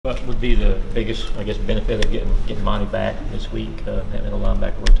What would be the biggest, I guess, benefit of getting Monty back this week in the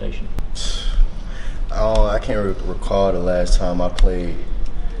linebacker rotation? I can't recall the last time I played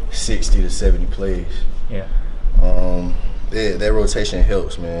 60 to 70 plays. Yeah. That rotation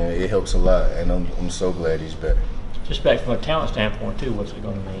helps, man. It helps a lot, and I'm so glad he's back. Just back from a talent standpoint too, what's it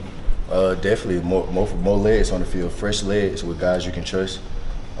going to mean? Definitely more legs on the field, fresh legs with guys you can trust.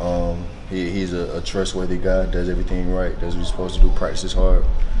 He's a trustworthy guy, does everything right, does what he's supposed to do, practices hard.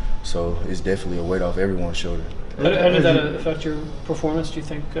 So it's definitely a weight off everyone's shoulder. How did that affect your performance, do you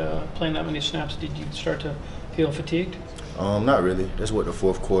think, playing that many snaps? Did you start to feel fatigued? Not really. That's what the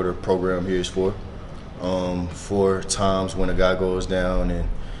fourth quarter program here is for. 4 times when a guy goes down and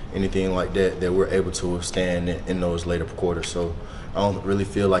anything like that we're able to withstand in those later quarters. So I don't really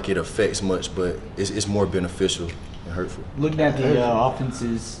feel like it affects much, but it's more beneficial and hurtful. Looking at the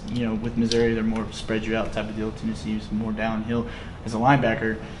offenses, with Missouri, they're more spread you out type of deal. Tennessee's more downhill. As a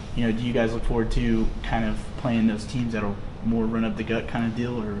linebacker, do you guys look forward to kind of playing those teams that'll more run up the gut kind of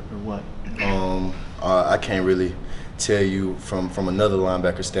deal, or what? I can't really tell you from another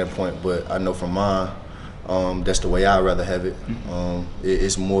linebacker standpoint, but I know from mine, that's the way I'd rather have it.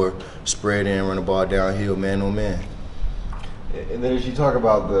 It's more spread in, run the ball downhill, man on man. And then as you talk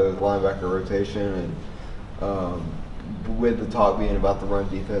about the linebacker rotation and with the talk being about the run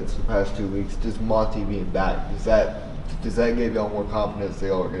defense the past 2 weeks, just Monty being back, does that give y'all more confidence that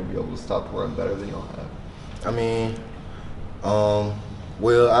y'all are going to be able to stop the run better than y'all have? I mean,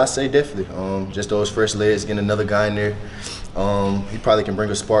 well, I say definitely. Just those fresh legs, getting another guy in there, he probably can bring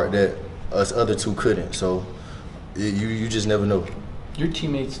a spark that us other two couldn't. So you just never know. Your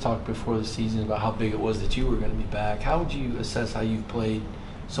teammates talked before the season about how big it was that you were going to be back. How would you assess how you've played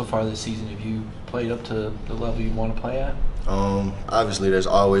so far this season? Have you played up to the level you want to play at? Obviously, there's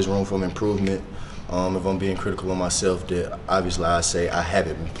always room for improvement. If I'm being critical of myself, that obviously I say I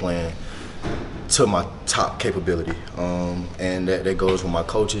haven't been playing to my top capability, and that goes with my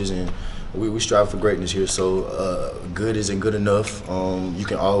coaches, and we strive for greatness here. So good isn't good enough. You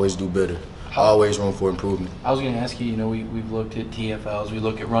can always do better. Always room for improvement. I was going to ask you, we've looked at TFLs, we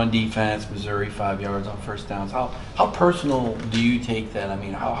look at run defense, Missouri 5 yards on first downs. How personal do you take that? I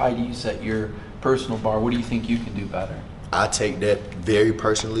mean, how high do you set your personal bar? What do you think you can do better? I take that very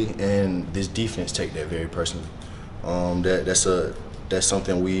personally, and this defense take that very personally. That's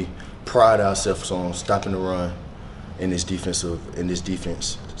something we pride ourselves on, stopping the run in this defense.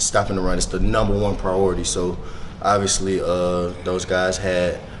 Stopping the run is the #1 priority. So obviously those guys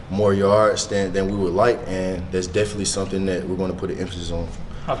had more yards than we would like, and that's definitely something that we're going to put an emphasis on.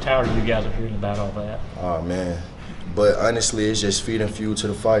 How tired are you guys of hearing about all that? Oh, man. But honestly, it's just feeding fuel to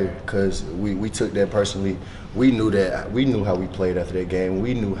the fire, because we took that personally. We knew how we played after that game.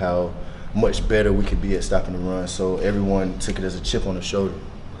 We knew how much better we could be at stopping the run, so everyone took it as a chip on the shoulder.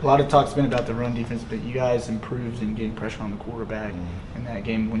 A lot of talk's been about the run defense, but you guys improved in getting pressure on the quarterback in that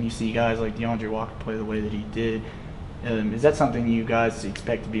game. When you see guys like DeAndre Walker play the way that he did, is that something you guys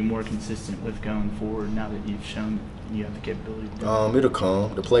expect to be more consistent with going forward now that you've shown you have the capability to do it? It'll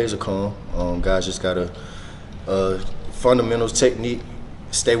come. The plays will come. Guys just got to fundamentals, technique,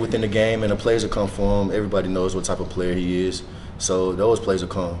 stay within the game, and the plays will come for him. Everybody knows what type of player he is, so those plays will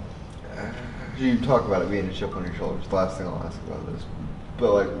come. You talk about it being a chip on your shoulders. The last thing I'll ask about this,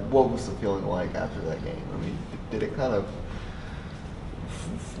 but what was the feeling like after that game? I mean, did it kind of,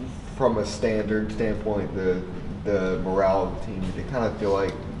 from a standard standpoint, the morale of the team, did it kind of feel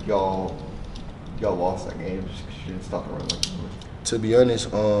like y'all lost that game just because you didn't stop the run like you were? To be honest,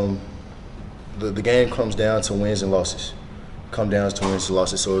 the game comes down to wins and losses.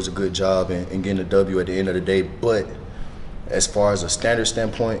 So it was a good job in getting a W at the end of the day. But as far as a standard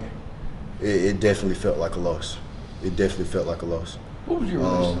standpoint, it definitely felt like a loss. What was your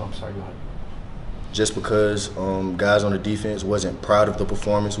I'm sorry, go ahead. Just because guys on the defense wasn't proud of the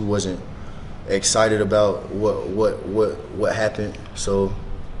performance, we wasn't excited about what happened. So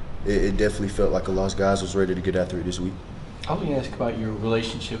it definitely felt like a loss. Guys was ready to get after it this week. I was going to ask about your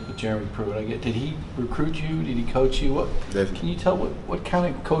relationship with Jeremy Pruitt. Did he recruit you? Did he coach you? Can you tell what kind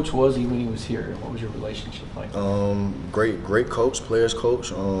of coach was he when he was here? What was your relationship like? Great coach, players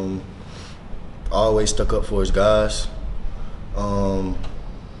coach. Always stuck up for his guys.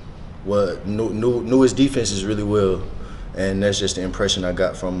 Knew his defenses really well, and that's just the impression I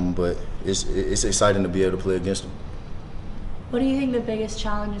got from him. But it's exciting to be able to play against him. What do you think the biggest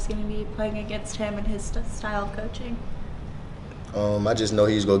challenge is going to be playing against him and his style of coaching? I just know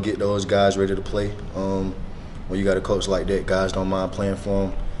he's going to get those guys ready to play. When you got a coach like that, guys don't mind playing for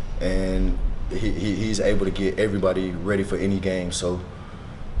him, and he's able to get everybody ready for any game. So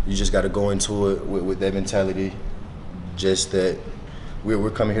you just got to go into it with that mentality, just that we're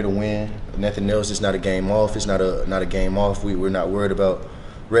coming here to win. Nothing else. It's not a game off. It's not a game off. We're not worried about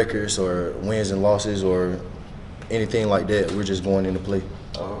records or wins and losses or anything like that. We're just going into play.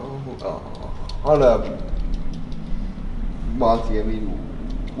 On Monty, I mean,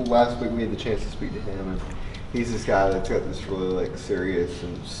 last week we had the chance to speak to him, and he's this guy that's got this really like serious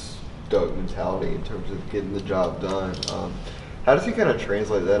and stoked mentality in terms of getting the job done. How does he kind of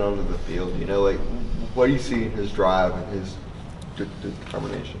translate that onto the field? You know, like what do you see in his drive and his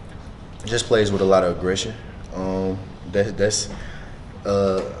determination? Just plays with a lot of aggression. That's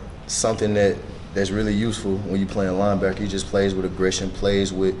something that's really useful when you're playing linebacker. He just plays with aggression,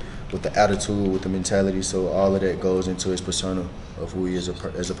 plays with the attitude, with the mentality. So all of that goes into his persona of who he is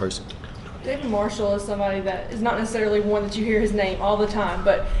as a person. David Marshall is somebody that is not necessarily one that you hear his name all the time,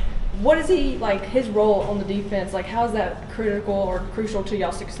 but what is he like? His role on the defense, like how is that critical or crucial to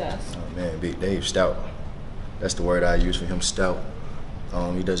y'all's success? Oh man, Big Dave, stout. That's the word I use for him, stout.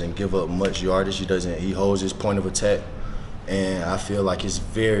 He doesn't give up much yardage. He holds his point of attack. And I feel like it's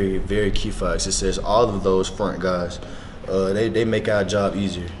very, very key for us. It says all of those front guys, they make our job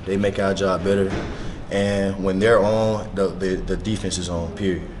easier. They make our job better. And when they're on, the defense is on,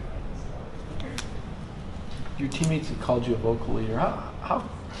 period. Your teammates have called you a vocal leader. How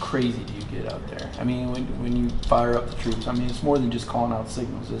crazy do you get out there? I mean, when you fire up the troops, I mean, it's more than just calling out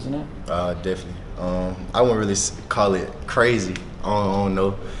signals, isn't it? Definitely. I wouldn't really call it crazy. I don't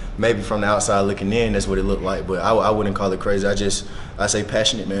know. Maybe from the outside looking in, that's what it looked like. But I wouldn't call it crazy. I say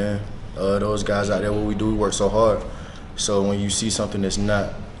passionate, man. Those guys out there, what we do, we work so hard. So when you see something that's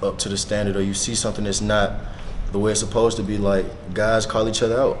not up to the standard, or you see something that's not the way it's supposed to be, like guys call each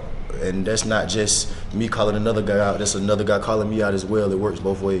other out. And that's not just me calling another guy out. That's another guy calling me out as well. It works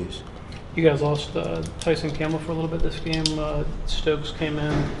both ways. You guys lost Tyson Campbell for a little bit this game. Stokes came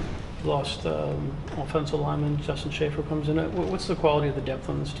in. You lost offensive lineman. Justin Schaefer comes in. What's the quality of the depth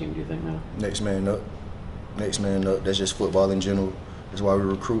on this team, do you think, now? Next man up. Next man up. That's just football in general. That's why we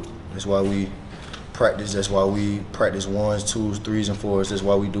recruit. That's why we practice. That's why we practice 1s, 2s, 3s, and 4s. That's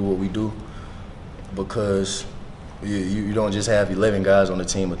why we do what we do. Because you don't just have 11 guys on the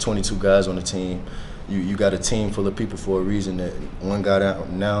team or 22 guys on the team. You got a team full of people for a reason. That one guy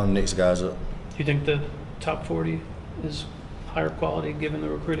down, now next guy's up. Do you think the top 40 is higher quality given the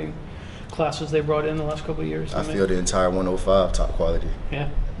recruiting classes they brought in the last couple of years? I feel the entire 105 top quality. Yeah.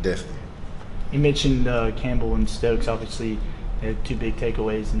 Definitely. You mentioned Campbell and Stokes. Obviously, they had 2 big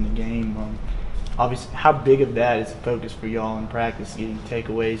takeaways in the game. Obviously, how big of that is a focus for y'all in practice, getting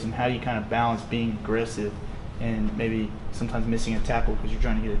takeaways, and how do you kind of balance being aggressive and maybe sometimes missing a tackle because you're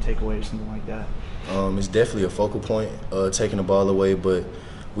trying to get a takeaway or something like that? It's definitely a focal point, taking the ball away, but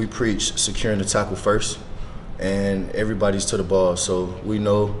we preach securing the tackle first, and everybody's to the ball. So we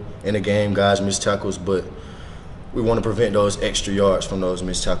know in a game guys miss tackles, but we want to prevent those extra yards from those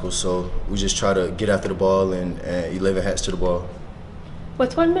missed tackles. So we just try to get after the ball and 11 hats to the ball.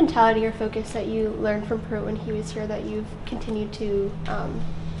 What's one mentality or focus that you learned from Pruitt when he was here that you've continued to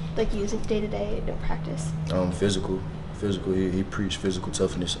use it day to day in practice? Physical. He preached physical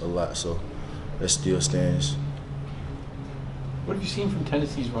toughness a lot, so that still stands. What have you seen from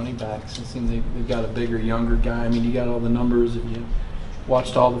Tennessee's running backs? It seems they've got a bigger, younger guy. I mean, you got all the numbers. If you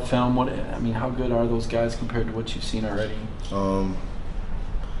watched all the film, how good are those guys compared to what you've seen already?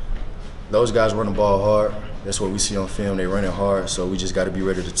 Those guys run the ball hard. That's what we see on film. They run it hard, so we just got to be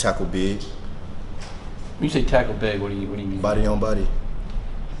ready to tackle big. When you say tackle big, what do you mean? Body on body.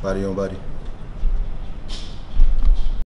 Body on body.